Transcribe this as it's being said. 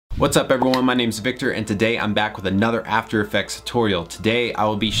What's up everyone, my name is Victor and today I'm back with another After Effects tutorial. Today I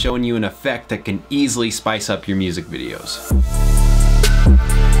will be showing you an effect that can easily spice up your music videos.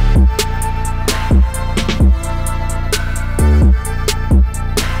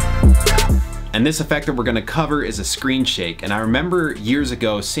 And this effect that we're gonna cover is a screen shake. And I remember years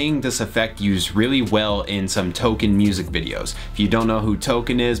ago seeing this effect used really well in some Token music videos. If you don't know who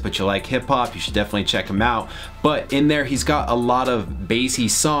Token is, but you like hip hop, you should definitely check him out. But in there, he's got a lot of bassy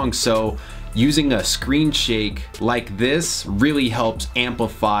songs, so using a screen shake like this really helps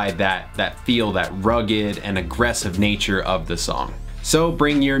amplify that feel, that rugged and aggressive nature of the song. So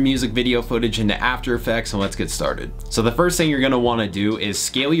bring your music video footage into After Effects and let's get started. So the first thing you're gonna wanna do is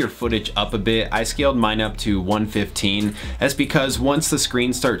scale your footage up a bit. I scaled mine up to 115. That's because once the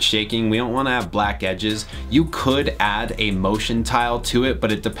screen starts shaking, we don't wanna have black edges. You could add a motion tile to it,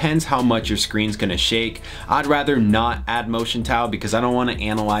 but it depends how much your screen's gonna shake. I'd rather not add motion tile because I don't wanna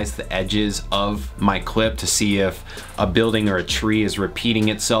analyze the edges of my clip to see if a building or a tree is repeating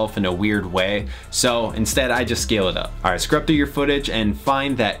itself in a weird way. So instead, I just scale it up. All right, scrub through your footage and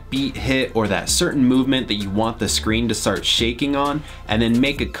find that beat hit or that certain movement that you want the screen to start shaking on, and then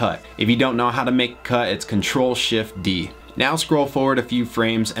make a cut. If you don't know how to make a cut, it's Control-Shift-D. Now scroll forward a few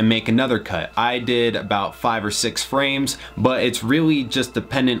frames and make another cut. I did about 5 or 6 frames, but it's really just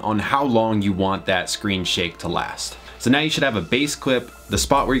dependent on how long you want that screen shake to last. So now you should have a base clip, the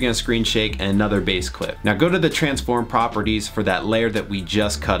spot where you're gonna screen shake, and another base clip. Now go to the transform properties for that layer that we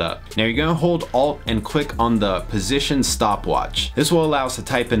just cut up. Now you're gonna hold Alt and click on the position stopwatch. This will allow us to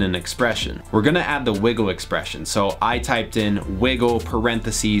type in an expression. We're gonna add the wiggle expression. So I typed in wiggle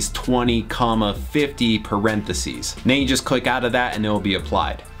parentheses 20, 50 parentheses. Now you just click out of that and it will be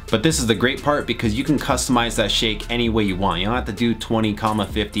applied. But this is the great part because you can customize that shake any way you want. You don't have to do 20,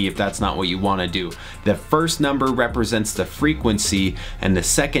 50 if that's not what you want to do. The first number represents the frequency and the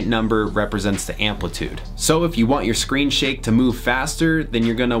second number represents the amplitude. So if you want your screen shake to move faster, then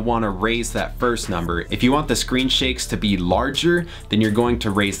you're gonna want to raise that first number. If you want the screen shakes to be larger, then you're going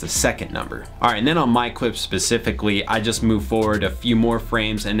to raise the second number. All right, and then on my clip specifically, I just moved forward a few more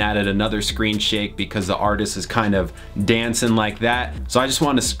frames and added another screen shake because the artist is kind of dancing like that. So I just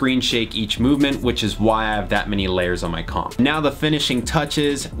want to screen shake each movement, which is why I have that many layers on my comp. Now the finishing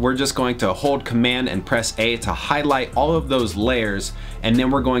touches, we're just going to hold Command and press A to highlight all of those layers, and then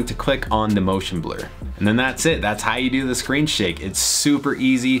we're going to click on the motion blur. And then that's it. That's how you do the screen shake. It's super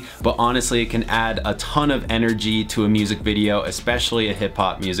easy, but honestly, it can add a ton of energy to a music video, especially a hip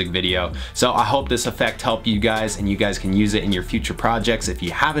hop music video. So I hope this effect helped you guys and you guys can use it in your future projects if you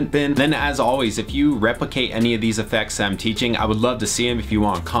haven't been. Then as always, if you replicate any of these effects that I'm teaching, I would love to see them. If you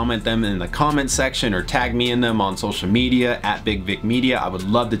want to comment them in the comment section or tag me in them on social media at bigvicmedia, I would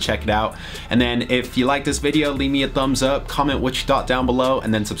love to check it out. And then if you like this video, leave me a thumbs up, comment what you thought down below,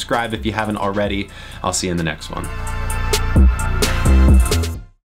 and then subscribe if you haven't already. I'll see you in the next one.